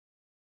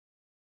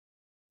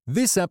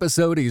This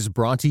episode is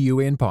brought to you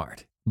in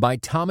part by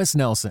Thomas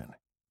Nelson,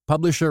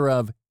 publisher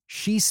of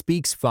She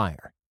Speaks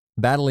Fire,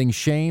 Battling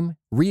Shame,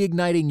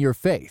 Reigniting Your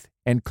Faith,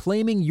 and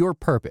Claiming Your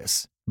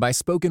Purpose by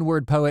spoken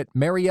word poet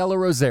Mariela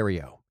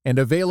Rosario, and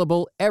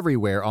available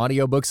everywhere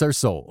audiobooks are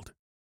sold.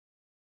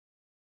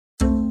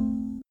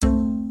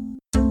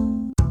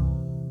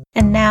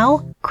 And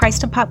now,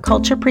 Christ and Pop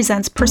Culture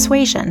presents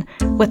Persuasion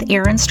with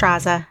Aaron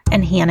Straza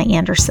and Hannah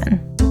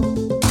Anderson.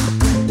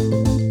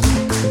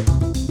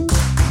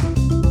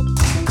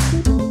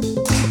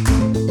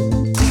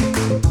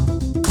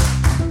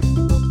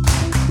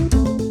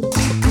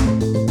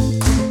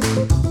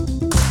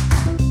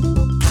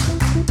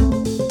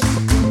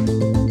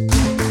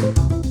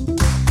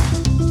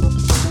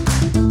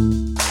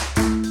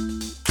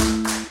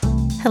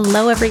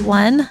 Hello,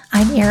 everyone.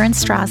 I'm Aaron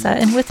Straza,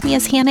 and with me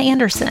is Hannah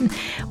Anderson.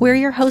 We're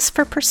your hosts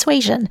for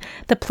Persuasion,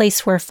 the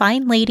place where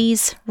fine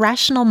ladies,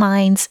 rational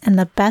minds, and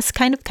the best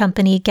kind of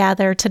company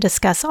gather to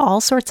discuss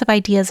all sorts of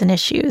ideas and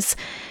issues.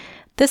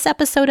 This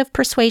episode of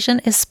Persuasion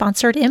is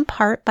sponsored in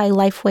part by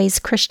Lifeway's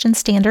Christian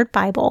Standard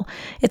Bible.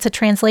 It's a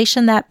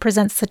translation that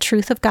presents the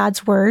truth of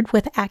God's Word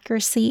with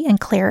accuracy and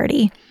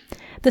clarity.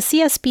 The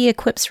CSB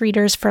equips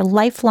readers for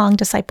lifelong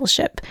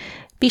discipleship.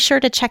 Be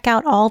sure to check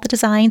out all the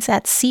designs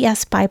at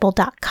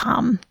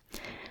csbible.com.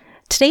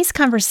 Today's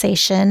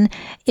conversation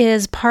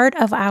is part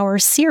of our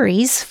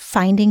series,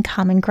 Finding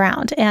Common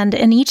Ground. And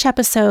in each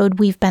episode,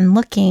 we've been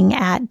looking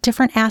at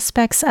different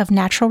aspects of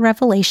natural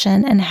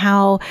revelation and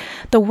how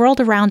the world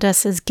around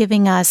us is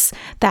giving us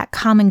that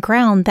common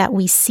ground that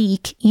we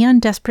seek and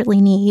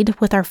desperately need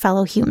with our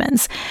fellow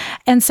humans.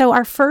 And so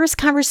our first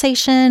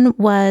conversation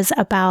was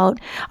about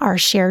our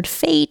shared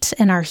fate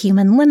and our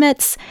human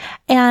limits.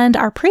 And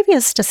our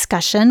previous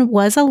discussion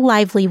was a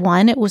lively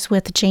one. It was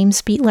with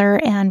James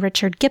Beatler and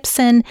Richard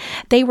Gibson.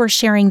 They were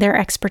sharing their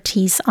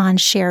expertise on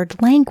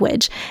shared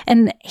language.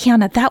 And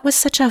Hannah, that was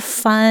such a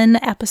fun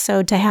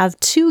episode to have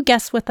two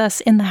guests with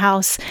us in the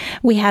house.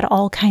 We had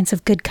all kinds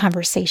of good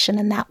conversation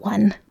in that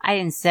one.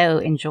 I so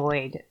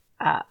enjoyed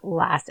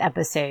last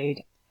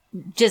episode,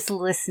 just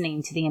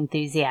listening to the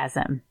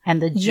enthusiasm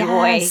and the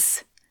joy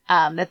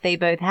that they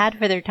both had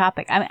for their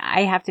topic. I mean,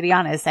 I have to be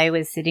honest, I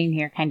was sitting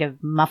here kind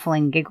of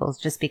muffling giggles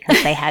just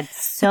because they had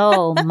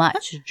so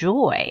much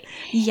joy.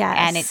 Yes.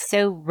 And it's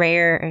so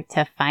rare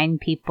to find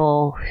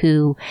people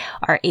who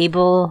are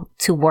able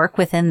to work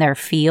within their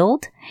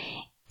field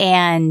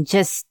and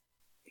just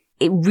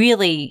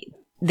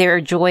their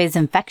joy is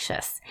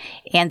infectious.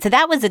 And so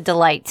that was a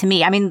delight to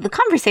me. I mean, the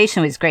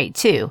conversation was great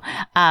too.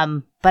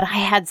 But I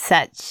had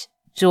such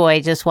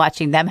joy just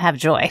watching them have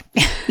joy.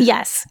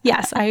 Yes,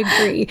 I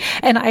agree.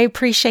 And I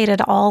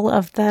appreciated all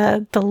of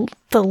the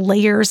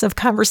layers of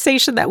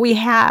conversation that we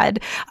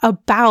had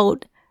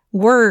about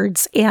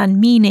words and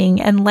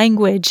meaning and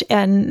language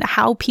and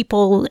how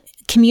people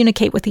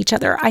communicate with each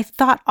other. I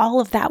thought all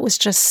of that was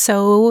just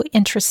so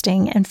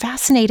interesting and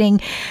fascinating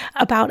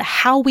about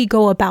how we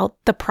go about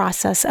the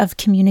process of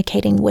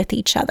communicating with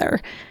each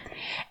other.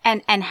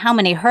 And how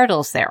many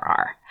hurdles there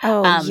are.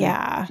 Oh,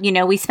 yeah. You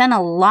know, we spend a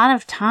lot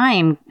of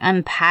time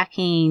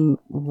unpacking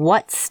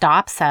what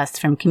stops us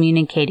from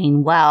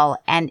communicating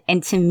well. And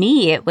to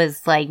me, it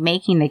was like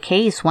making the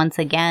case once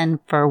again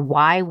for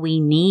why we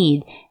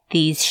need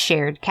these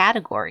shared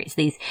categories,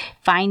 these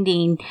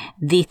finding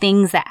the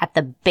things that at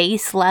the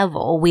base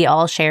level we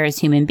all share as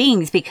human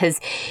beings.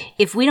 Because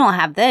if we don't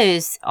have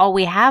those, all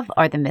we have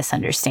are the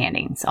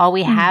misunderstandings. All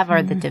we have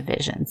are the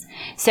divisions.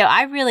 So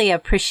I really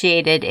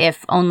appreciated,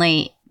 if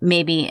only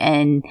maybe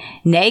in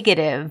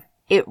negative,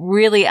 it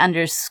really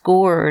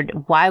underscored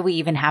why we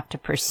even have to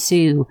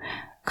pursue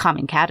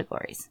common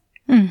categories.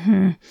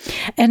 Mm-hmm.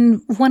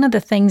 And one of the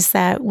things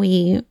that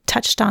we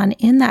touched on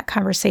in that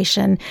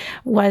conversation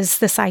was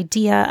this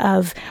idea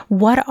of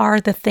what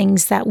are the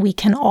things that we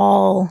can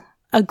all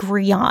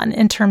agree on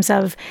in terms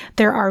of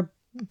there are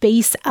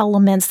base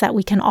elements that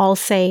we can all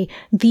say,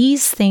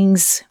 these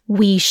things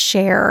we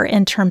share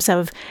in terms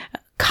of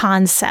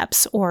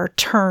concepts or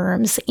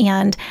terms,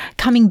 and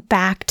coming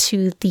back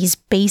to these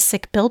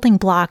basic building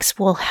blocks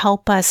will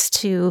help us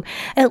to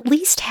at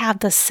least have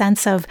the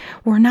sense of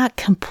we're not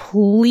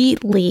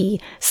completely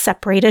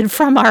separated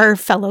from our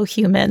fellow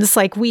humans.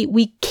 Like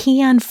we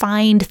can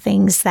find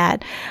things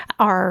that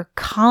are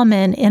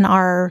common in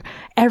our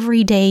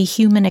everyday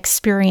human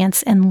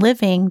experience and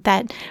living,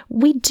 that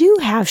we do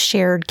have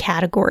shared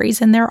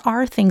categories and there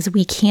are things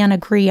we can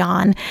agree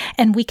on,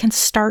 and we can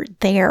start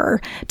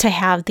there to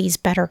have these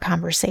better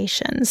conversations.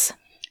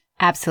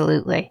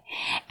 Absolutely.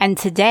 And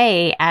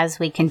today, as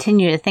we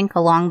continue to think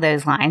along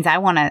those lines, I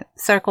want to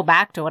circle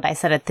back to what I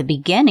said at the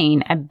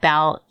beginning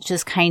about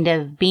just kind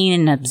of being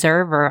an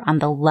observer on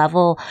the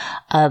level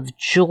of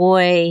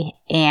joy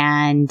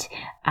and,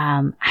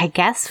 I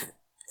guess,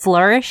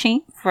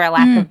 flourishing, for a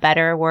lack of a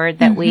better word,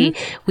 that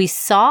we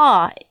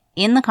saw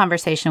in the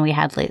conversation we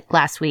had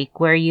last week,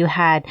 where you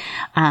had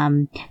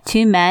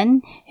two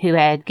men who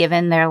had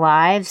given their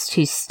lives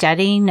to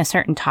studying a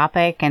certain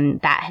topic, and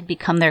that had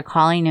become their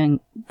calling and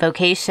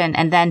vocation.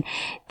 And then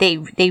they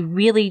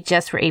really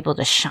just were able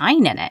to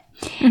shine in it.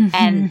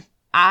 And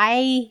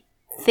I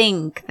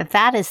think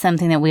that is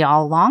something that we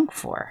all long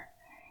for.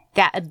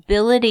 That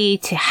ability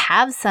to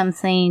have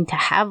something, to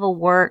have a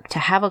work, to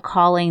have a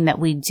calling that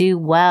we do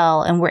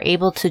well, and we're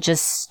able to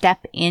just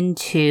step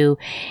into,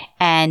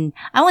 and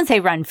I wouldn't say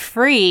run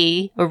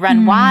free or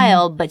run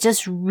wild, but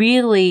just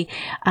really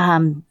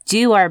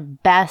do our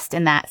best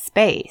in that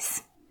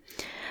space.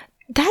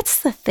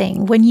 That's the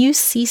thing. When you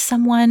see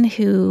someone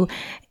who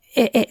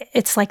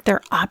it's like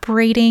they're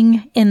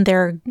operating in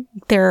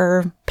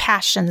their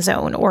passion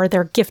zone or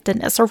their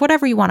giftedness or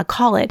whatever you want to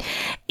call it,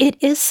 it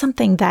is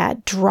something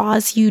that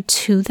draws you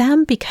to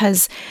them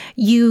because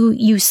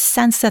you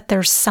sense that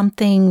there's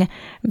something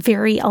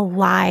very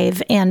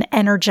alive and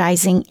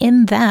energizing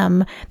in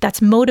them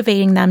that's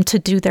motivating them to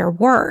do their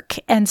work.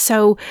 And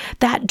so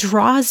that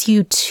draws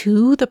you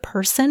to the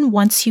person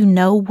once you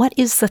know what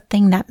is the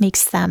thing that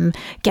makes them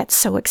get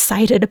so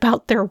excited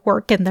about their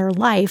work and their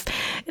life.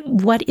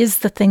 What is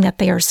the thing that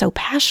they are so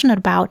passionate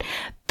about?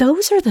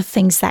 Those are the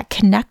things that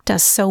connect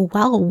us so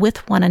well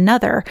with one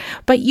another.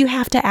 But you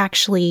have to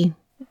actually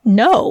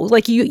know,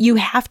 like you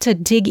have to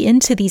dig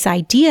into these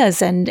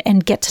ideas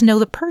and get to know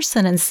the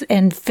person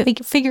and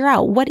figure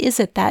out what is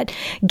it that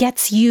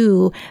gets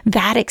you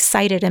that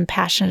excited and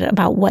passionate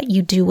about what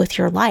you do with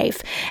your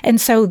life. And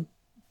so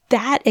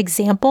that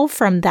example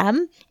from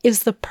them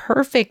is the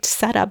perfect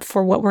setup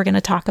for what we're going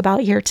to talk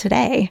about here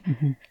today.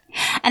 Mm-hmm.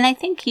 And I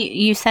think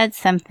you said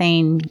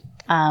something,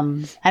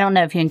 I don't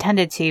know if you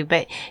intended to,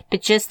 but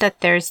just that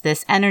there's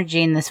this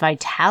energy and this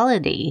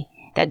vitality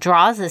that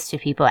draws us to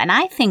people. And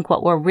I think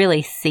what we're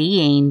really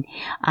seeing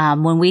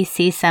when we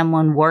see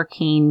someone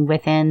working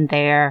within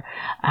their,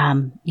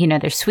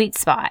 their sweet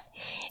spot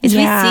is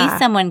we see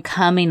someone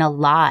coming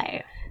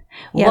alive.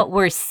 Yep. What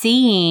we're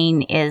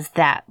seeing is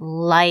that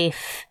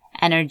life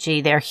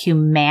energy, their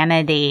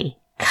humanity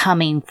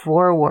coming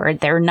forward.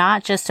 They're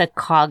not just a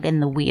cog in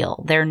the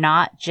wheel. They're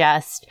not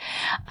just,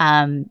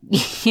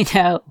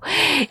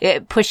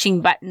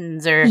 pushing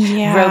buttons or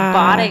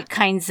robotic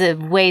kinds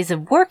of ways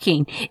of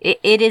working.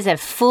 It is a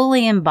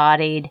fully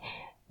embodied,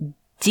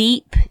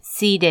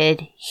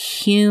 deep-seated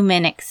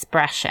human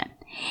expression.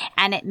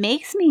 And it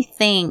makes me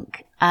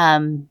think,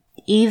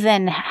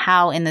 even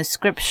how in the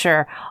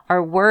scripture,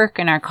 our work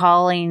and our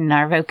calling and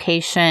our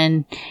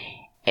vocation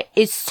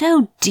is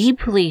so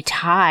deeply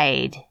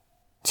tied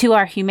to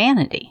our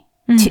humanity,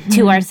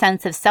 to our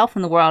sense of self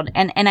in the world.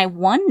 And I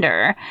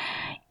wonder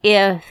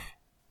if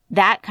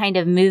that kind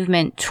of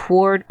movement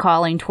toward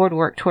calling, toward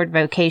work, toward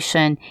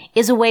vocation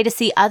is a way to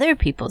see other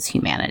people's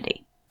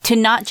humanity, to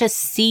not just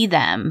see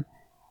them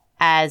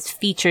as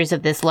features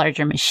of this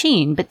larger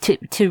machine, but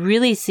to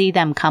really see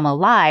them come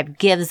alive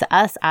gives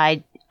us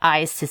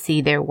eyes to see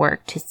their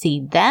work, to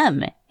see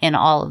them in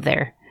all of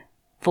their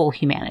full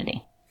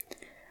humanity.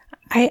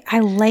 I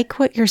like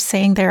what you're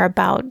saying there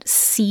about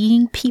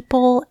seeing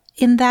people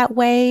in that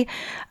way.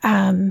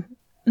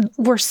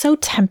 We're so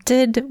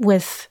tempted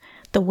with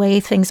the way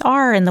things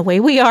are and the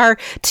way we are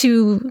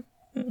to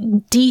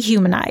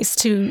dehumanize,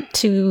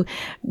 to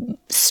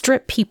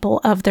strip people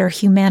of their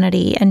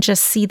humanity and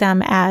just see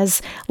them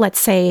as, let's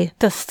say,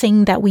 the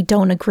thing that we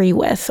don't agree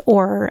with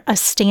or a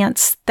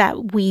stance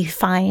that we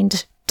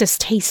find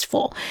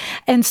distasteful.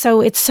 And so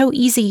it's so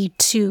easy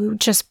to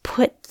just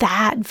put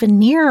that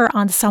veneer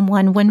on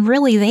someone when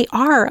really they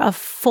are a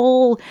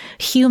full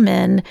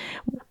human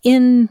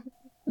in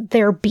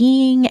their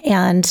being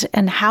and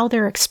how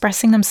they're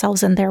expressing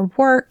themselves in their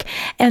work.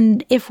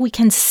 And if we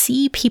can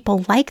see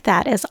people like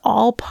that as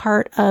all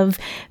part of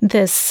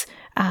this,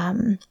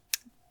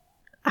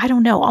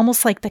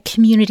 almost like the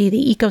community,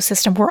 the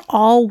ecosystem, we're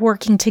all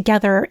working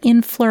together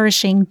in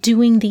flourishing,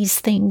 doing these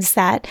things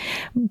that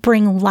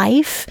bring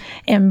life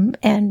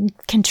and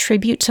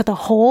contribute to the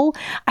whole.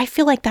 I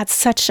feel like that's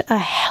such a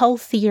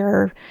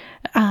healthier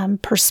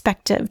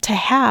perspective to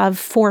have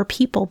for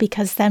people,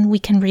 because then we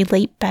can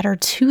relate better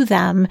to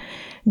them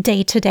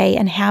day to day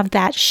and have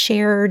that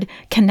shared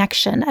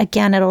connection.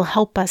 Again, it'll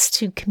help us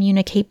to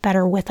communicate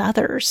better with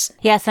others.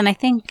 Yes. And I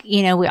think,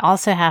 we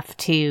also have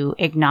to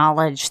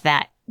acknowledge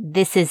that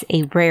this is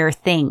a rare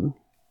thing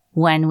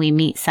when we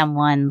meet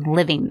someone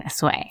living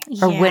this way,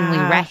 or when we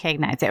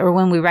recognize it, or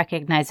when we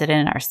recognize it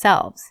in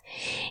ourselves.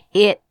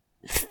 It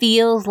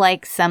feels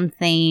like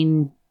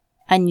something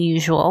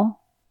unusual.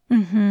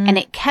 And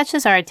it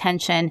catches our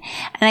attention.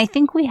 And I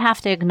think we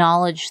have to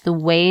acknowledge the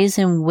ways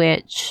in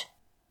which,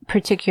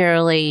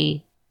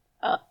 particularly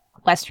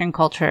Western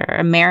culture,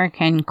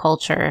 American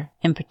culture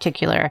in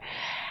particular,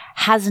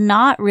 has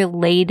not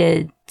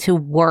related to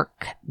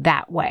work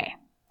that way,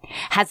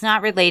 has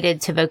not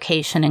related to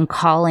vocation and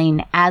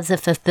calling as a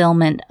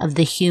fulfillment of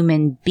the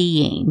human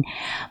being,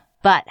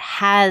 but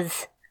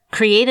has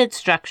created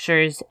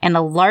structures and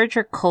a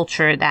larger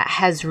culture that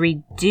has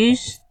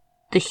reduced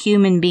the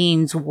human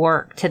being's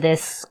work to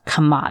this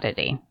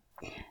commodity,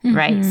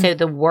 right? So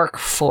the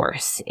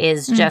workforce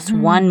is just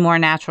one more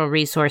natural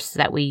resource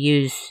that we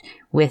use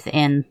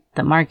within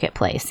the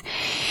marketplace.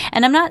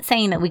 And I'm not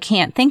saying that we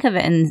can't think of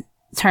it in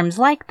terms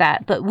like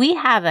that, but we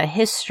have a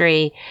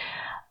history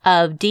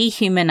of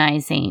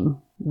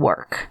dehumanizing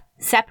work,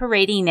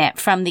 separating it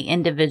from the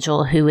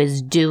individual who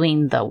is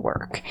doing the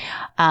work.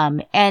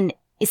 And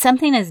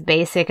something as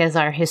basic as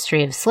our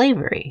history of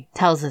slavery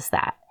tells us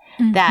that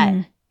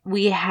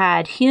we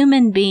had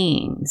human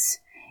beings,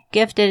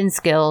 gifted and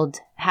skilled,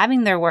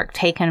 having their work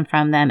taken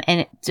from them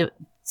and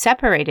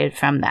separated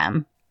from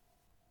them.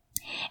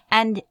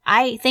 And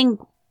I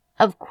think,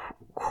 of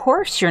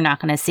course, you're not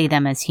going to see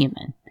them as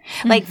human.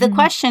 Like the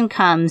question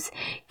comes,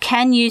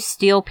 can you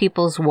steal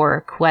people's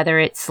work, whether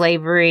it's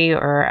slavery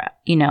or,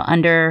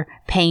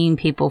 underpaying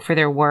people for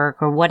their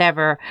work or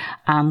whatever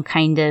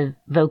kind of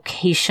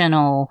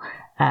vocational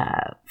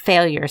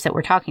failures that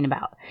we're talking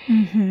about?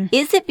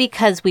 Is it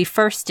because we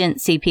first didn't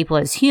see people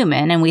as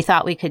human and we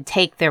thought we could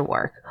take their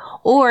work?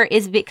 Or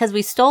is it because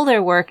we stole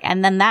their work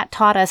and then that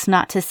taught us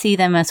not to see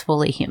them as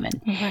fully human?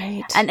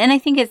 Right. And I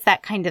think it's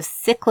that kind of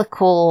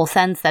cyclical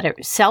sense that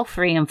it's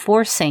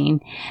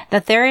self-reinforcing,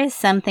 that there is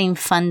something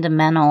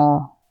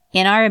fundamental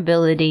in our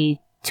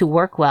ability to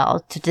work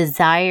well, to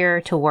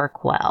desire to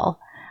work well,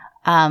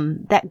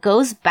 that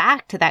goes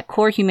back to that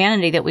core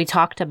humanity that we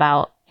talked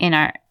about in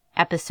our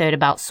episode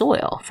about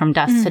soil, from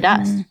dust to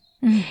dust.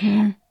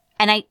 And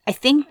I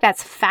think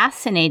that's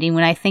fascinating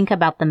when I think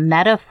about the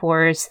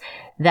metaphors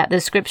that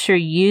the scripture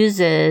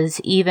uses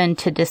even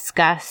to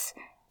discuss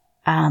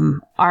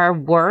our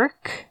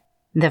work.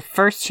 The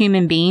first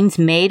human beings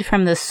made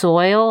from the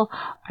soil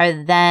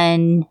are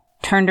then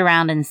turned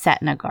around and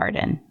set in a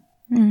garden.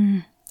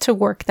 To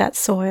work that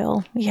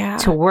soil. Yeah.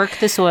 To work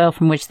the soil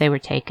from which they were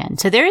taken.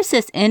 So there is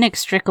this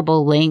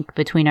inextricable link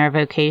between our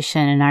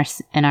vocation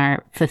and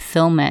our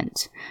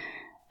fulfillment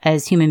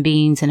as human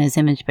beings and as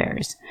image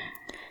bearers.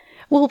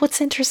 Well,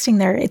 what's interesting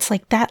there, it's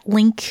like that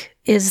link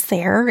is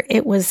there.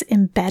 It was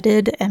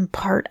embedded and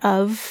part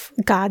of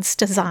God's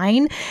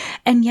design.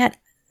 And yet,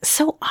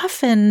 so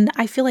often,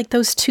 I feel like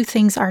those two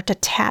things are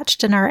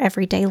detached in our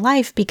everyday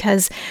life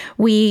because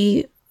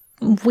we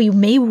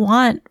may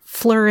want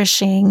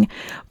flourishing,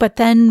 but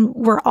then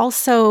we're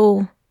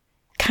also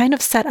kind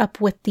of set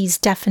up with these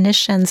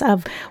definitions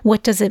of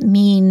what does it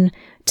mean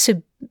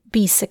to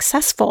be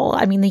successful.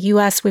 I mean, the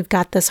U.S., we've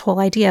got this whole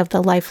idea of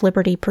the life,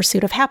 liberty,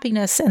 pursuit of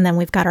happiness, and then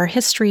we've got our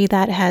history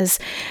that has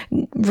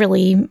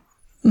really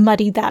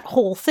muddied that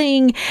whole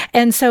thing.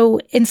 And so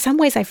in some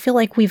ways, I feel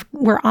like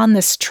we're on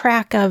this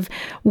track of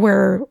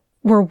we're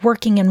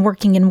working and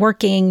working and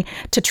working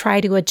to try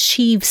to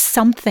achieve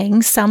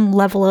something, some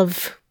level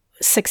of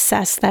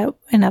success that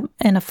in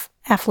a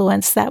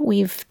affluence that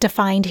we've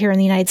defined here in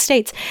the United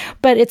States.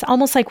 But it's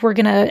almost like we're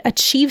going to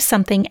achieve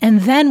something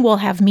and then we'll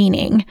have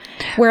meaning.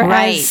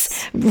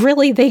 Whereas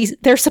really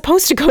they're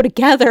supposed to go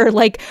together.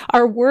 Like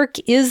our work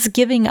is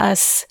giving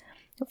us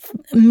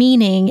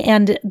meaning,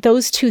 and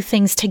those two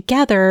things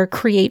together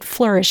create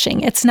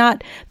flourishing. It's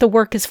not the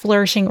work is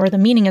flourishing or the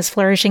meaning is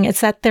flourishing. It's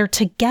that they're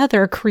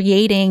together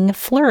creating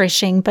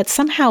flourishing, but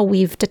somehow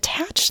we've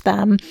detached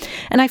them.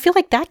 And I feel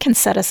like that can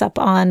set us up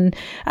on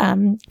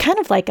kind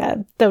of like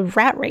the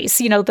rat race,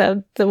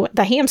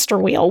 the hamster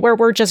wheel, where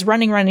we're just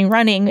running,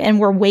 and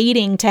we're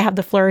waiting to have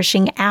the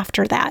flourishing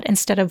after that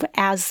instead of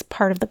as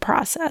part of the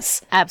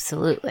process.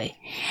 Absolutely.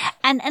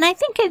 And I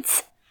think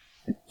it's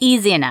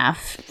easy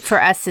enough for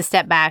us to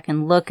step back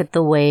and look at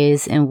the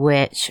ways in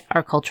which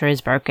our culture is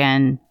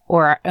broken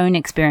or our own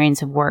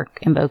experience of work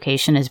and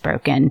vocation is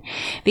broken,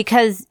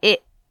 because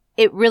it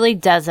really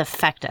does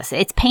affect us.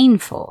 It's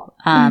painful.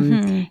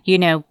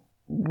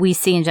 We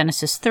see in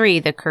Genesis 3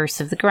 the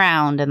curse of the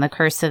ground and the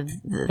curse of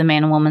the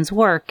man and woman's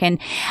work. And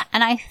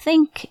I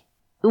think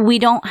we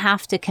don't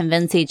have to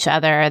convince each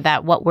other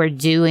that what we're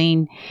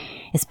doing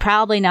is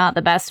probably not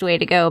the best way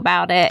to go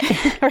about it.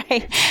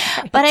 Right.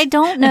 But I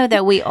don't know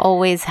that we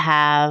always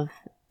have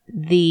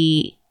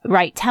the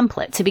right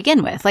template to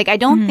begin with. Like, I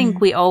don't think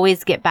we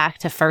always get back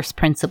to first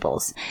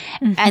principles.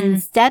 And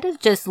instead of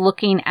just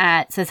looking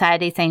at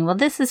society saying, well,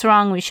 this is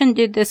wrong, we shouldn't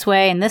do it this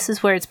way, and this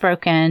is where it's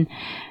broken,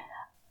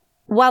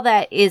 while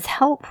that is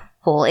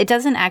helpful, it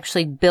doesn't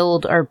actually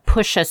build or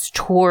push us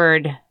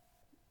toward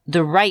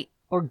the right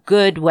or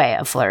good way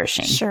of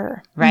flourishing.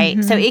 Sure.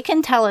 Right? So it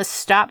can tell us,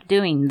 stop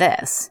doing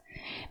this,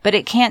 but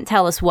it can't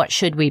tell us what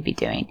should we be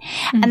doing.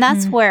 And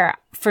that's where,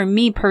 for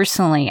me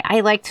personally,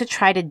 I like to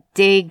try to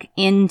dig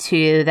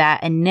into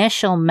that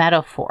initial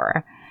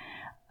metaphor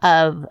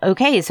of,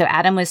 okay, so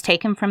Adam was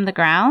taken from the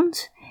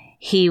ground.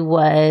 He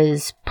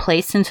was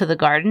placed into the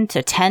garden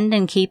to tend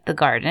and keep the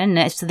garden.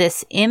 It's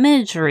this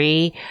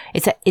imagery.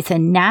 It's a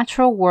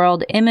natural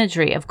world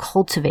imagery of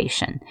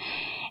cultivation.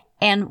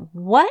 And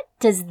what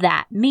does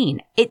that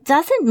mean? It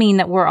doesn't mean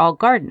that we're all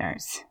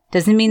gardeners.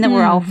 Doesn't mean that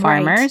we're all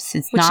farmers.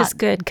 Right. Which is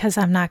good, because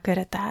I'm not good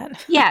at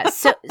that. Yeah.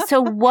 So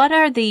what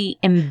are the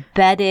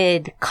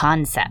embedded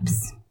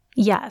concepts?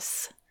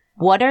 Yes.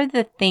 What are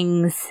the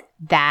things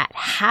that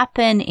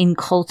happen in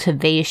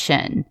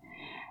cultivation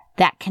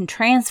that can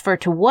transfer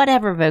to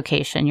whatever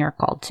vocation you're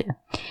called to?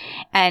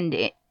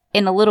 And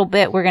in a little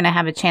bit, we're going to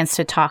have a chance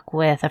to talk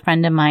with a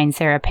friend of mine,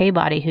 Sarah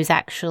Pabody, who's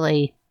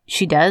actually...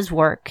 She does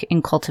work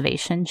in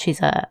cultivation. She's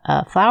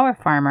a flower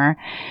farmer.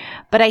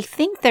 But I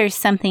think there's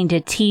something to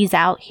tease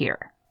out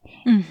here.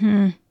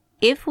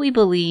 if we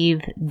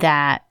believe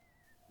that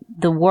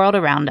the world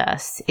around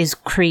us is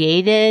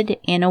created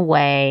in a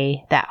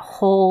way that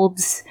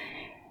holds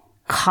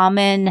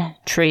common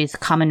truth,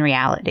 common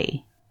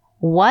reality,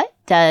 what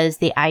does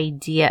the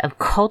idea of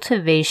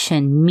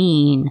cultivation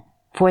mean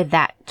for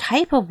that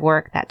type of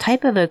work, that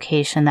type of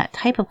vocation, that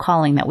type of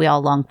calling that we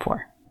all long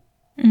for?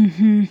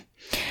 Mm-hmm.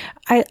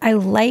 I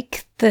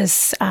like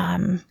this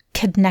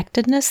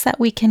connectedness that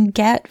we can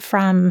get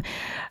from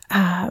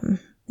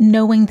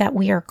knowing that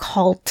we are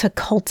called to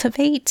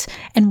cultivate,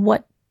 and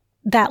what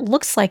that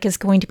looks like is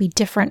going to be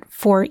different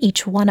for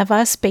each one of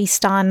us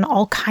based on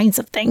all kinds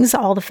of things,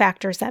 all the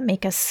factors that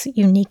make us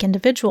unique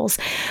individuals.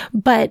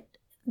 But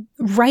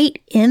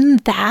right in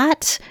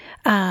that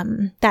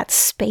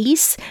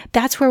space,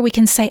 that's where we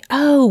can say,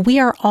 oh, we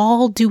are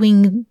all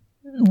doing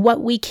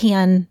what we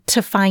can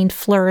to find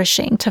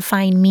flourishing, to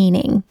find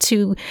meaning,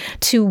 to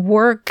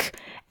work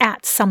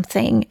at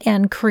something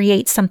and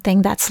create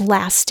something that's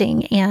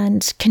lasting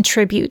and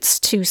contributes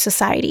to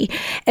society.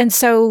 And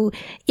so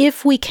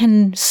if we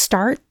can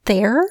start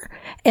there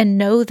and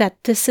know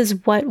that this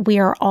is what we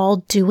are all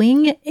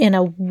doing in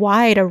a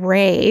wide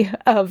array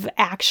of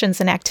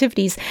actions and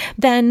activities,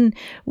 then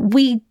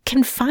we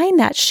can find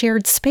that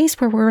shared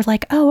space where we're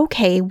like, oh,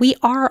 okay, we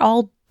are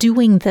all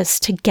doing this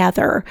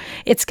together.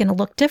 It's going to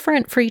look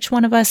different for each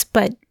one of us,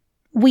 but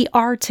we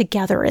are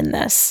together in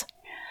this.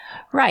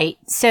 Right.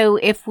 So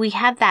if we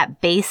have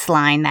that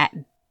baseline, that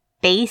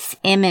base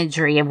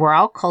imagery of we're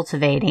all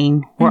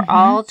cultivating, we're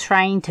all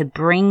trying to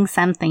bring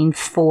something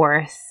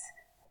forth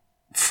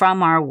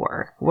from our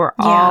work. We're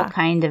all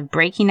kind of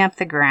breaking up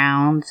the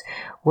ground.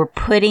 We're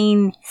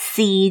putting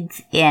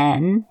seeds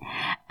in.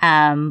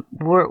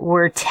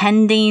 We're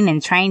tending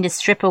and trying to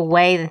strip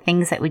away the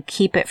things that would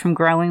keep it from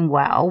growing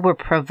well. We're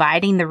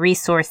providing the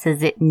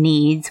resources it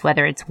needs,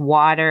 whether it's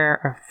water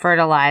or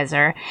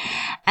fertilizer.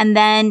 And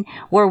then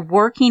we're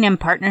working in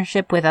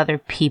partnership with other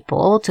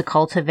people to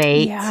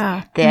cultivate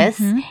this.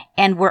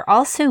 And we're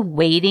also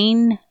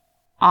waiting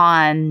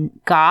on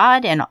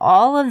God and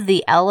all of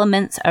the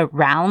elements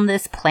around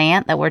this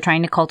plant that we're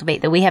trying to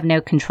cultivate that we have no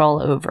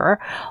control over,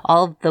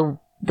 all of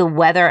the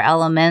weather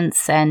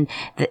elements and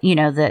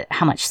the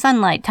how much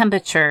sunlight,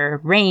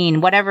 temperature,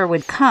 rain, whatever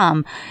would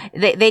come,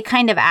 they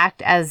kind of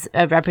act as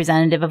a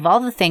representative of all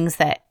the things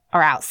that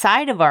are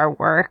outside of our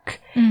work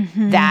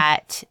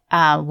that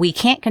we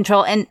can't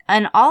control.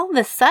 And all of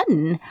a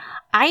sudden,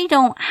 I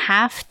don't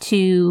have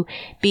to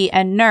be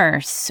a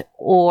nurse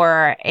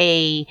or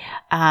a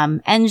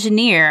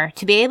engineer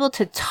to be able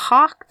to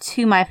talk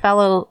to my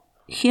fellow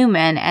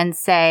human and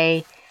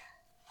say,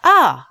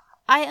 I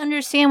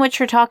understand what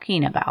you're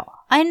talking about.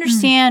 I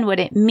understand what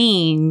it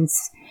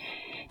means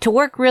to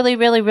work really,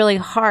 really, really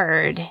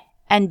hard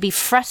and be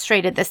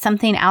frustrated that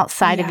something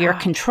outside of your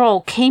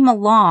control came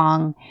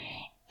along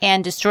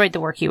and destroyed the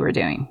work you were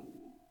doing.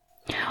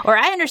 Or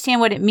I understand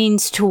what it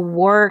means to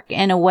work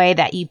in a way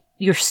that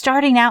you're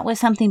starting out with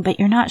something, but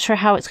you're not sure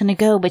how it's going to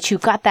go, but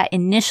you've got that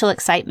initial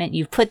excitement.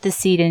 You've put the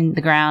seed in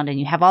the ground and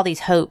you have all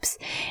these hopes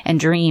and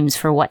dreams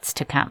for what's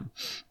to come.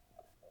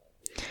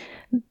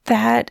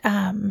 That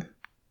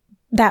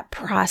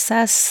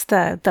process,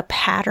 the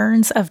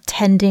patterns of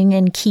tending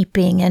and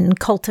keeping and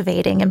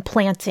cultivating and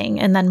planting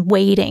and then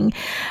waiting,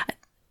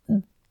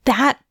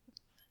 that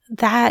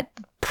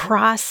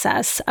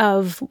process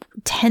of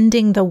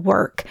tending the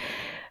work,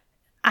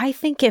 I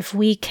think if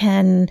we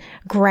can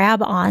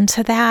grab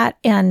onto that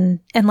and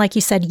like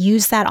you said,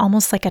 use that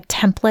almost like a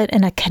template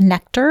and a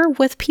connector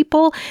with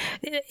people,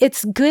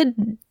 it's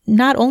good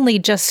not only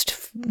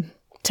just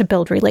to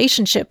build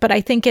relationship, but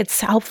I think it's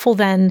helpful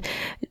then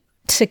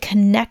to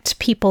connect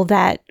people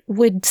that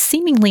would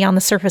seemingly on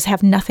the surface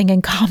have nothing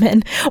in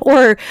common,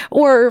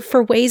 or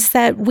for ways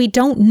that we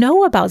don't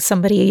know about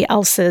somebody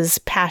else's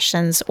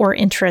passions or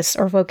interests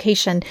or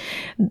vocation.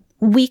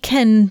 We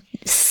can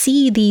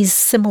see these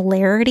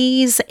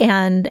similarities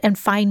and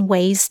find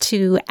ways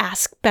to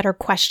ask better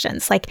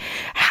questions. Like,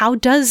 how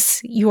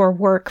does your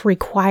work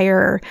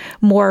require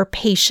more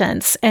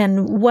patience?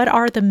 And what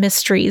are the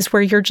mysteries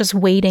where you're just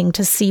waiting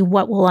to see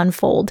what will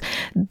unfold?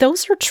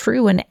 Those are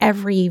true in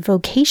every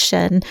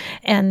vocation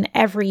and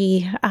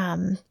every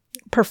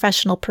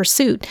professional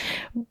pursuit.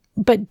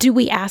 But do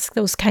we ask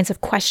those kinds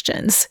of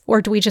questions, or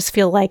do we just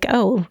feel like,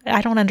 oh,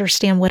 I don't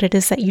understand what it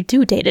is that you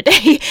do day to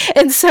day?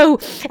 And so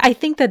I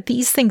think that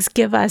these things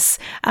give us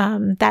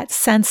that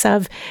sense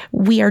of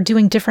we are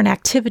doing different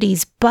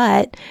activities,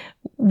 but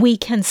we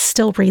can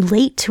still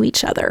relate to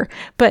each other.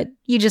 But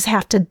you just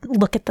have to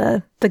look at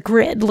the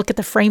grid, look at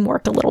the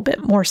framework a little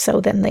bit more so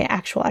than the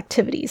actual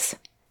activities.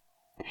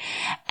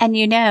 And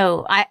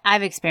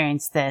I've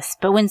experienced this,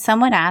 but when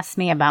someone asks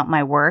me about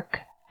my work,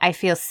 I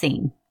feel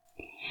seen.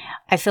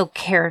 I feel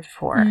cared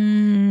for.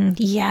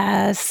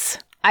 Yes.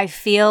 I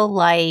feel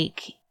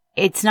like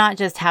it's not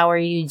just how are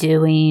you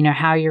doing or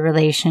how are your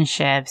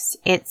relationships.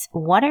 It's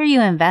what are you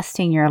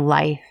investing your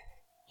life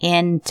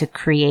in to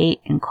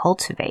create and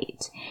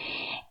cultivate.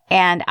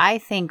 And I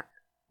think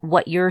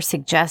what you're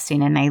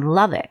suggesting, and I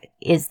love it,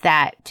 is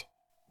that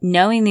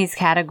knowing these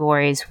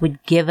categories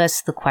would give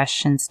us the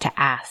questions to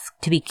ask,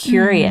 to be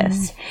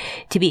curious,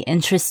 to be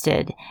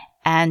interested,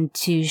 and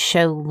to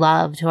show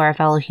love to our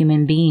fellow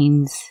human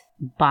beings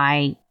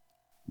by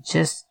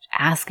just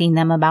asking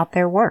them about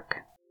their work.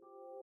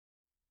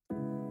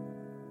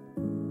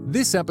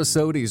 This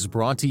episode is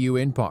brought to you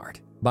in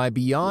part by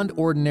Beyond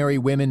Ordinary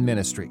Women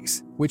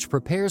Ministries, which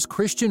prepares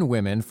Christian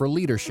women for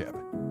leadership.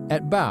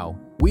 At BOW,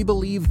 we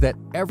believe that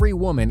every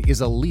woman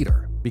is a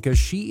leader because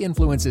she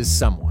influences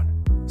someone.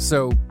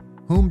 So,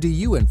 whom do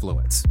you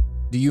influence?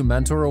 Do you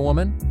mentor a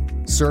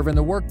woman? Serve in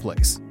the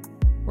workplace?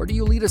 Or do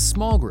you lead a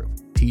small group,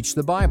 teach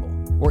the Bible,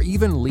 or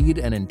even lead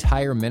an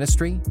entire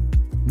ministry?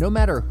 No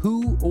matter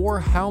who or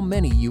how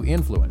many you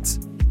influence,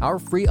 our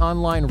free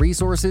online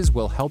resources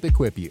will help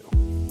equip you.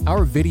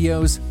 Our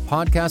videos,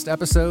 podcast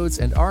episodes,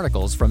 and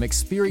articles from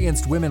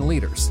experienced women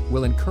leaders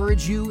will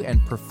encourage you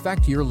and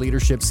perfect your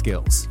leadership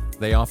skills.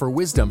 They offer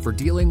wisdom for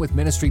dealing with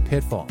ministry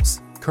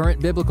pitfalls,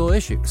 current biblical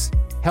issues,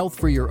 health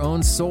for your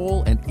own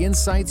soul, and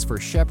insights for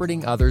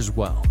shepherding others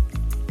well.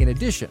 In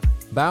addition,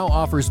 BOW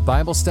offers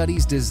Bible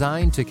studies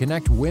designed to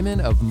connect women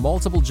of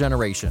multiple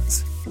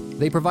generations.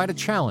 They provide a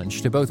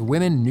challenge to both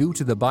women new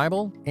to the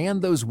Bible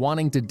and those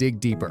wanting to dig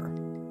deeper.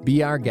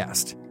 Be our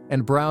guest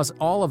and browse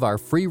all of our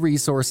free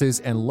resources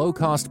and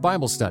low-cost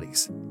Bible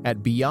studies at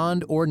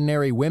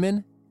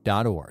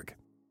beyondordinarywomen.org.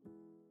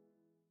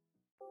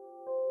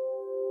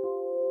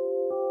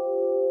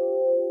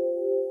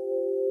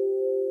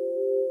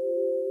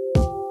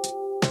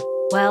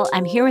 Well,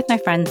 I'm here with my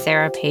friend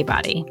Sarah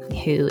Pabody,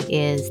 who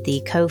is the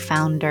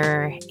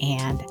co-founder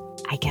and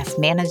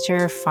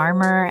manager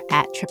farmer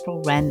at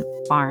Triple Wren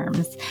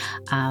Farms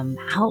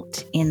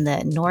out in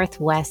the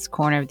northwest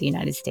corner of the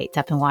United States,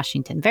 up in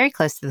Washington, very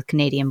close to the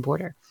Canadian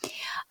border.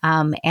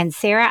 And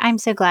Sarah, I'm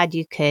so glad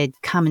you could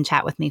come and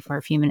chat with me for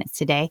a few minutes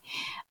today.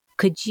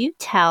 Could you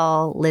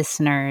tell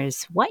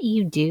listeners what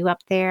you do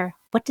up there?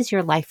 What does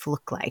your life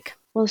look like?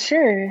 Well,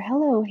 sure.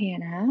 Hello,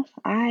 Hannah.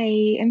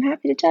 I am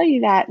happy to tell you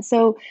that.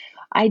 So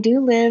I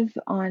do live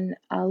on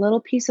a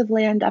little piece of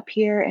land up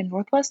here in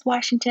Northwest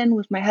Washington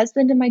with my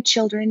husband and my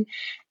children,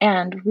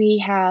 and we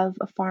have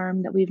a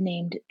farm that we've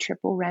named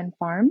Triple Wren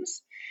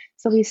Farms.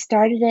 So we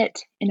started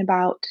it in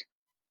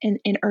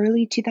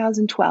early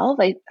 2012.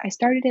 I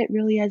started it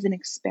really as an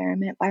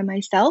experiment by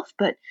myself,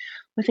 but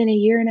within a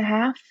year and a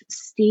half,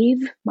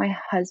 Steve, my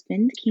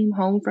husband, came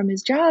home from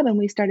his job and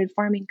we started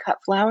farming cut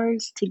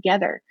flowers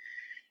together.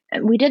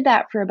 And we did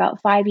that for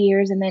about 5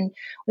 years, and then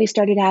we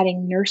started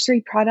adding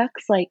nursery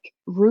products like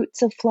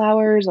roots of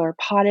flowers or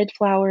potted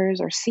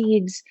flowers or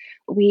seeds.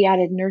 We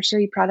added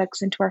nursery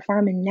products into our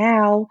farm, and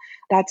now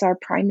that's our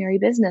primary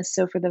business.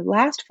 So for the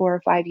last 4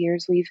 or 5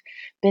 years, we've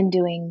been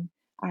doing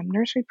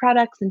nursery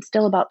products and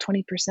still about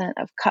 20%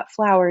 of cut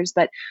flowers.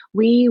 But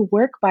we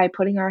work by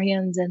putting our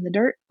hands in the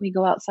dirt. We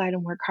go outside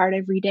and work hard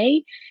every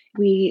day.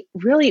 We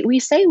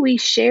say we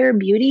share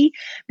beauty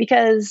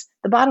because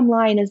the bottom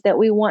line is that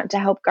we want to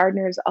help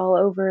gardeners all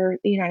over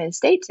the United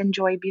States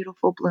enjoy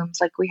beautiful blooms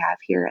like we have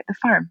here at the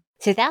farm.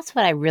 So that's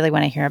what I really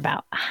want to hear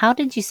about. How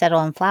did you settle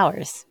on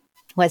flowers?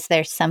 Was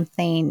there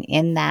something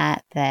in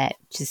that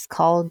just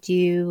called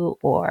you,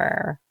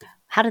 or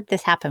how did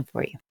this happen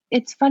for you?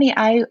 It's funny.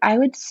 I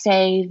would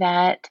say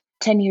that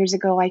 10 years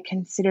ago, I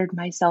considered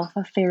myself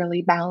a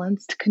fairly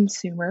balanced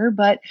consumer,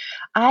 but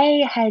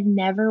I had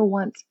never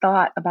once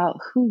thought about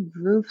who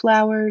grew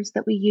flowers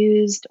that we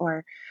used,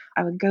 or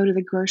I would go to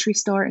the grocery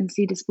store and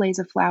see displays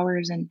of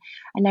flowers, and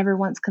I never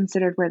once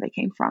considered where they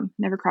came from.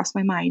 Never crossed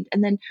my mind.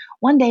 And then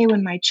one day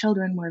when my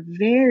children were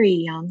very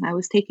young, I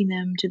was taking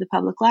them to the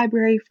public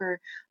library for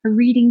a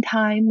reading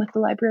time with the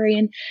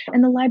librarian,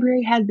 and the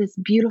library had this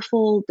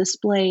beautiful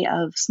display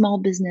of small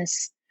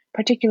business,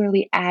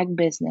 particularly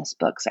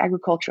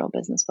agricultural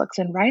business books.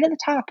 And right at the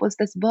top was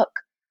this book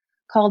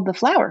called The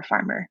Flower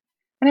Farmer.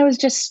 And I was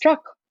just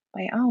struck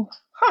by,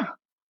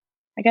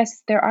 I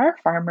guess there are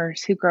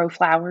farmers who grow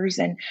flowers.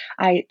 And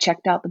I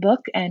checked out the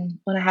book. And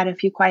when I had a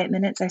few quiet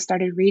minutes, I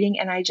started reading,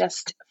 and I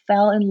just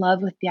fell in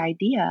love with the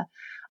idea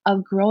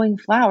of growing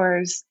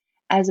flowers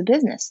as a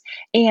business.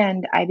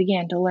 And I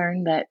began to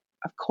learn that,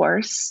 of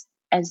course,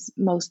 as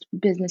most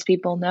business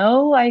people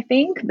know, I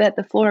think that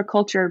the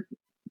floriculture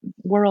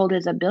world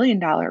is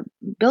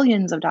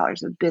billions of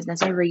dollars of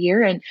business every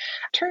year. And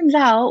turns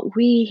out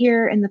we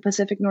here in the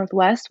Pacific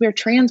Northwest, we're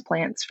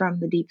transplants from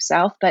the deep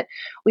South, but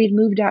we'd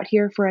moved out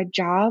here for a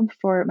job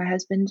for my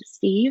husband,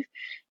 Steve.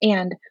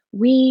 And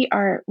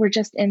we're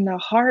just in the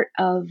heart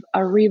of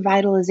a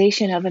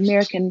revitalization of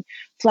American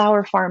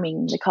flower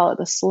farming. They call it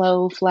the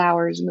slow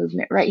flowers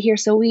movement right here.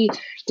 So we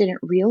didn't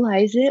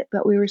realize it,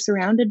 but we were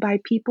surrounded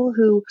by people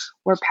who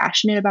were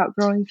passionate about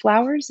growing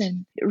flowers.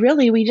 And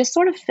really, we just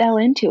sort of fell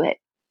into it.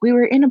 We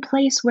were in a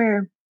place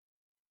where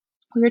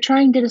we were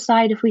trying to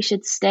decide if we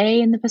should stay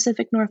in the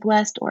Pacific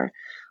Northwest or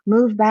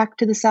move back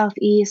to the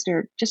Southeast,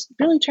 or just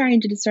really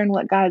trying to discern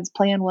what God's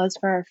plan was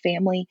for our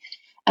family.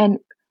 And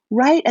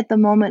right at the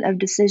moment of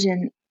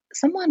decision,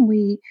 someone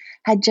we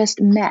had just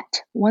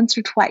met once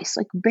or twice,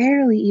 like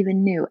barely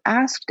even knew,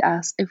 asked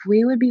us if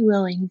we would be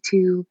willing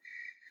to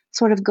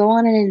sort of go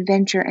on an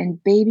adventure and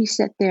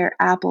babysit their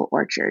apple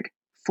orchard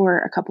for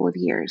a couple of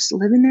years,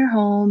 live in their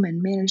home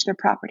and manage their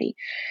property.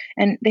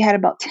 And they had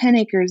about 10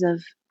 acres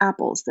of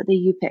apples that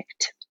you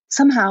picked.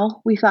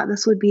 Somehow we thought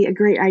this would be a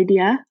great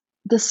idea,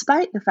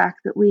 despite the fact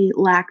that we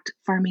lacked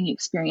farming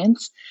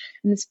experience.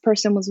 And this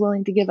person was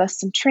willing to give us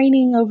some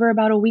training over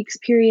about a week's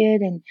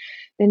period and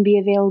then be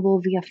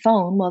available via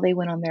phone while they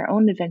went on their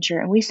own adventure.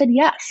 And we said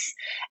yes.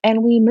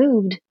 And we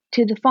moved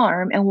to the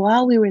farm. And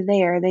while we were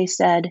there, they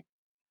said,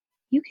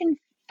 you can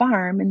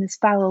farm in this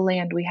fallow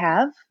land we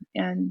have,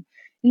 and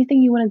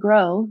anything you want to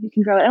grow, you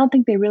can grow it. I don't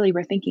think they really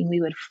were thinking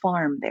we would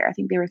farm there. I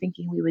think they were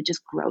thinking we would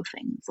just grow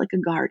things like a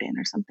garden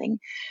or something.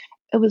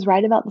 It was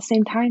right about the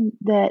same time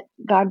that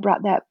God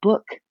brought that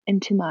book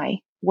into my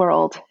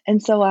world.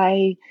 And so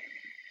I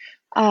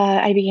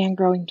began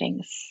growing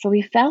things. So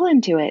we fell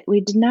into it.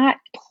 We did not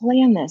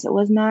plan this.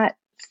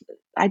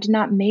 I did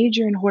not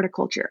major in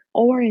horticulture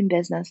or in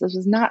business. This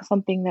was not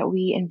something that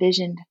we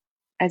envisioned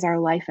as our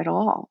life at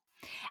all.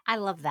 I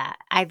love that.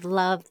 I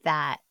love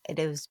that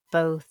it was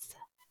both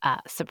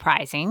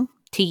surprising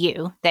to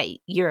you that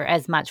you're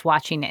as much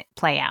watching it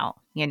play out,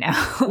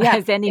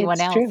 as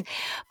anyone else, true.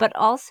 But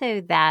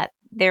also that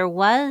there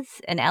was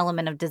an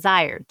element of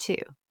desire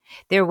too.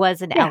 There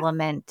was an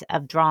element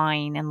of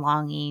drawing and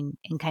longing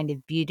and kind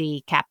of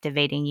beauty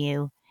captivating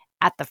you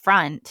at the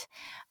front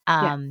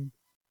and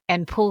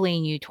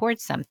pulling you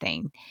towards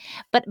something.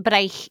 But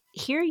I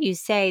hear you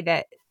say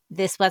that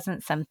this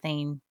wasn't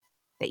something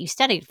that you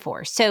studied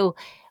for. So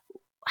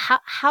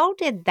how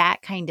did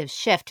that kind of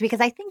shift?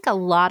 Because I think a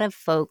lot of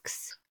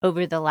folks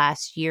over the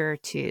last year or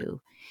two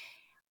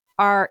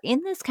are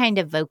in this kind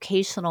of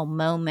vocational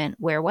moment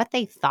where what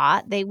they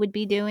thought they would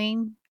be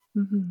doing,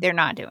 they're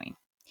not doing.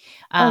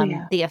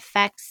 The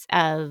effects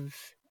of,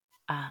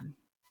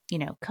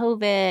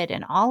 COVID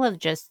and all of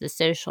just the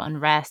social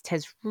unrest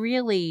has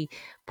really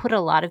put a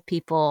lot of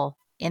people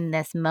in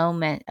this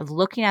moment of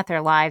looking at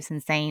their lives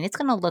and saying, it's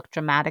going to look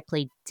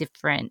dramatically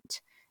different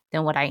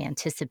than what I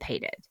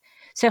anticipated.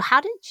 So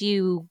how did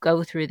you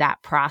go through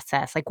that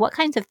process? Like, what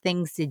kinds of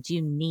things did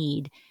you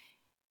need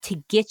to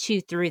get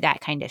you through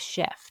that kind of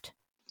shift?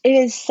 It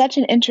is such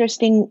an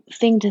interesting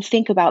thing to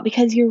think about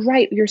because you're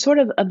right. You're sort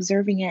of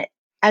observing it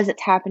as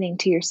it's happening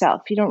to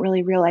yourself. You don't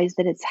really realize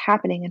that it's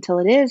happening until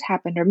it is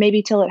happened, or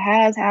maybe till it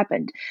has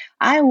happened.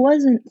 I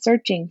wasn't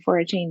searching for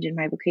a change in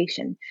my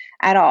vocation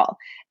at all.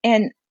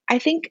 And I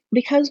think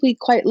because we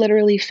quite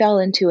literally fell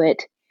into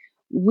it,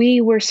 we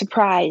were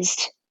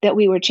surprised that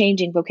we were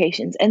changing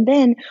vocations. And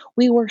then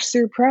we were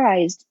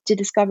surprised to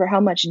discover how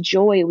much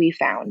joy we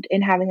found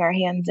in having our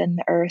hands in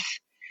the earth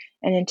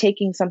and in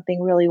taking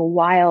something really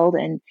wild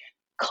and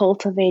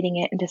cultivating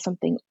it into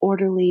something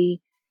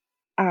orderly,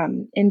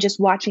 and just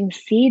watching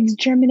seeds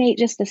germinate.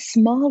 Just the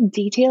small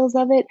details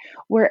of it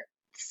were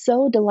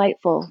so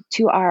delightful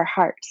to our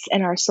hearts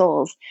and our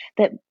souls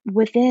that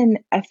within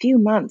a few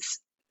months,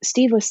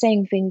 Steve was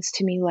saying things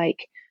to me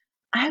like,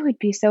 I would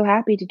be so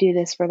happy to do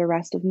this for the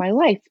rest of my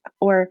life,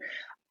 or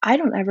I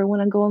don't ever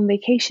want to go on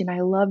vacation.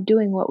 I love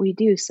doing what we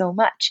do so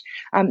much.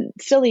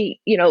 Silly,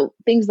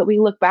 things that we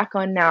look back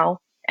on now.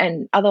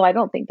 And although I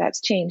don't think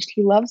that's changed,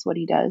 he loves what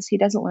he does. He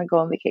doesn't want to go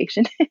on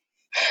vacation.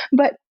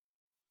 But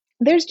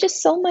there's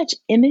just so much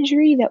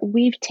imagery that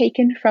we've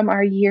taken from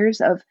our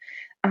years of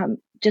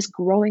just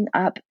growing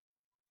up,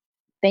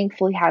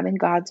 thankfully having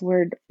God's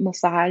word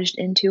massaged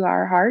into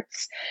our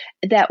hearts,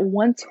 that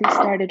once we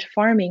started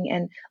farming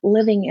and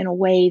living in a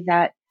way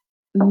that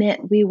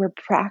meant we were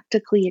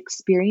practically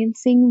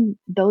experiencing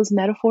those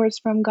metaphors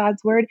from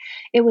God's word,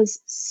 it was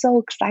so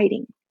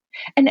exciting.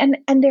 And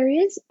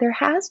there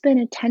has been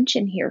a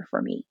tension here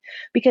for me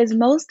because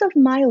most of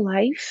my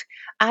life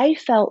I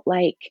felt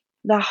like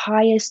the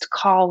highest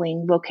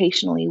calling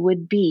vocationally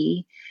would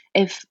be,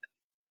 if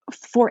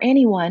for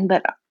anyone,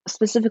 but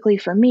specifically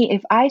for me,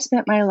 if I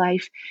spent my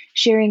life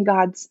sharing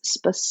God's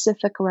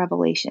specific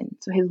revelation,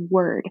 so his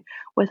word,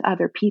 with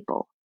other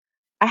people.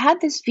 I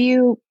had this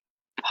view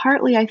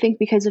partly, I think,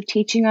 because of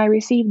teaching I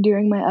received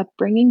during my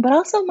upbringing, but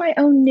also my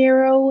own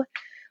narrow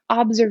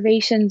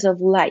observations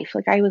of life.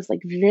 Like I was like,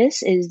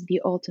 this is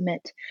the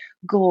ultimate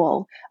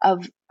goal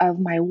of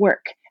my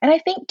work. And I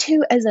think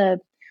too,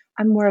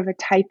 I'm more of a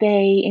type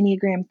A,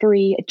 Enneagram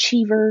 3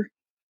 achiever.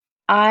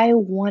 I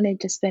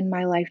wanted to spend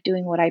my life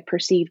doing what I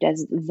perceived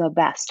as the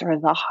best or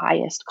the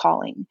highest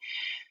calling.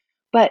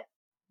 But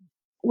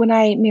when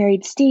I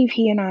married Steve,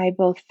 he and I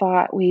both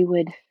thought we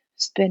would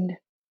spend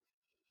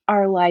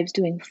our lives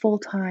doing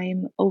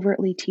full-time,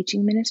 overtly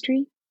teaching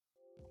ministry.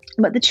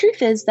 But the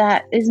truth is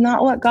that is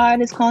not what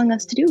God is calling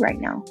us to do right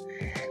now.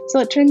 So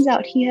it turns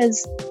out he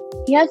has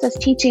us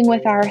teaching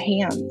with our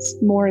hands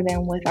more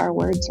than with our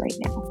words right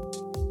now.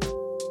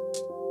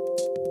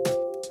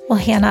 Well,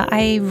 Hannah,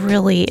 I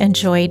really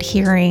enjoyed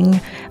hearing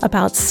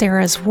about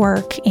Sarah's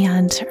work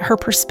and her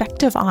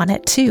perspective on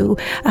it too.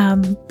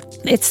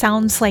 It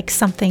sounds like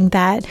something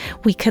that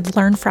we could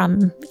learn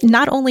from,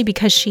 not only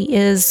because she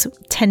is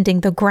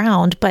tending the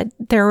ground, but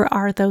there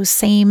are those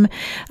same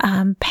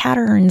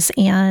patterns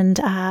and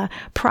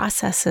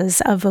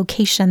processes of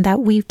vocation that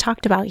we've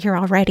talked about here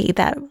already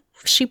that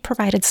she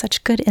provided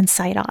such good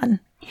insight on.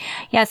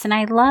 Yes, and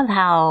I love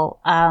how,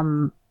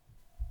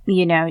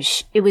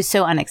 it was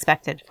so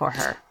unexpected for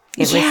her.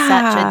 It was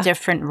such a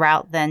different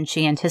route than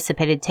she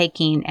anticipated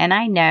taking. And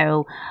I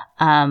know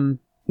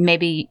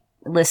maybe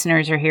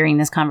listeners are hearing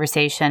this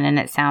conversation and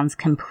it sounds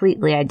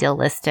completely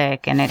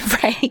idealistic, and it's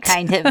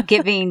kind of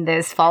giving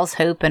this false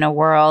hope in a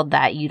world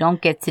that you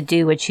don't get to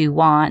do what you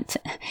want.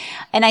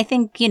 And I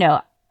think,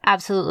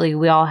 absolutely,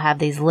 we all have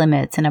these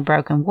limits in a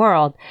broken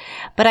world,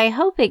 but I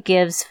hope it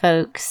gives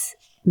folks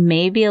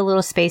maybe a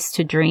little space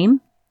to dream,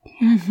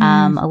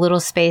 a little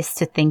space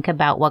to think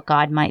about what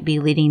God might be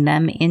leading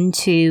them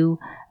into,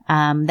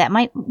 that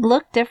might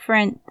look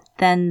different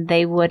than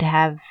they would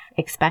have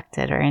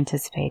expected or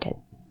anticipated.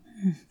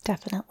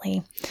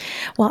 Definitely.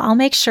 Well, I'll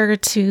make sure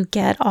to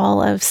get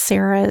all of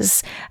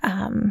Sarah's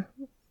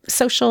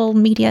social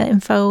media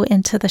info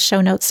into the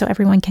show notes so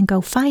everyone can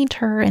go find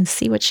her and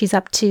see what she's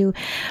up to.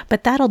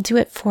 But that'll do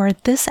it for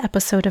this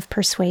episode of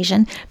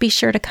Persuasion. Be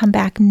sure to come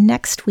back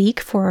next week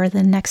for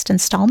the next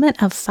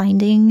installment of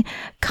Finding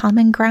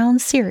Common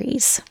Ground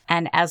series.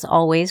 And as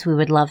always, we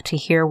would love to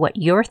hear what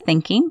you're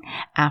thinking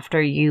after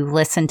you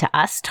listen to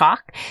us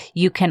talk.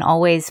 You can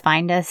always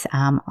find us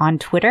on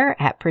Twitter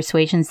at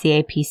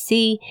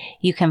PersuasionCAPC.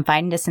 You can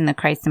find us in the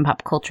Christ and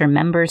Pop Culture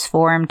Members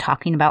Forum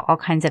talking about all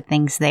kinds of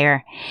things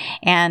there.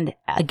 And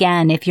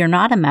again, if you're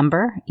not a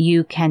member,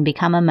 you can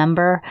become a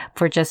member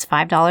for just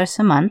 $5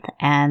 a month.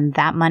 And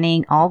that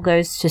money all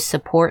goes to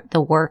support the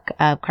work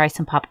of Christ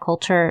and Pop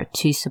Culture,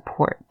 to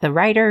support the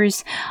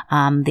writers,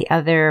 the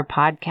other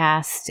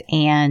podcasts,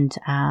 and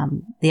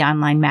the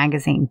online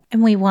magazine.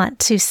 And we want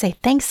to say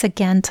thanks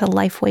again to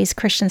Lifeway's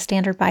Christian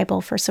Standard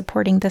Bible for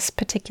supporting this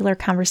particular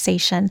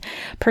conversation.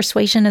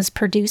 Persuasion is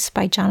produced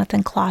by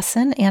Jonathan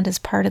Clausen and is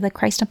part of the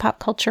Christ and Pop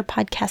Culture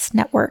Podcast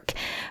Network.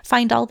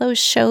 Find all those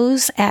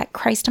shows at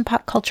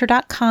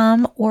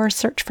christandpopculture.com or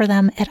search for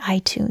them at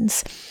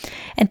iTunes.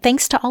 And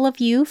thanks to all of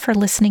you for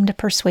listening to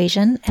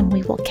Persuasion, and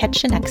we will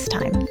catch you next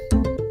time.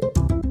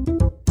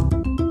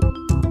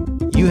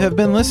 You have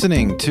been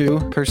listening to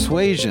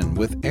Persuasion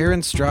with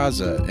Aaron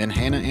Straza and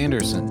Hannah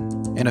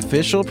Anderson, an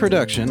official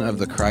production of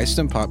the Christ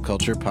and Pop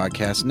Culture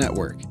Podcast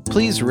Network.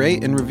 Please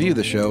rate and review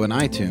the show in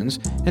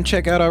iTunes and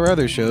check out our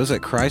other shows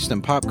at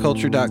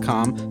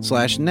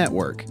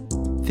christandpopculture.com/network.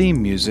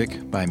 Theme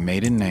music by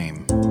Maiden Name.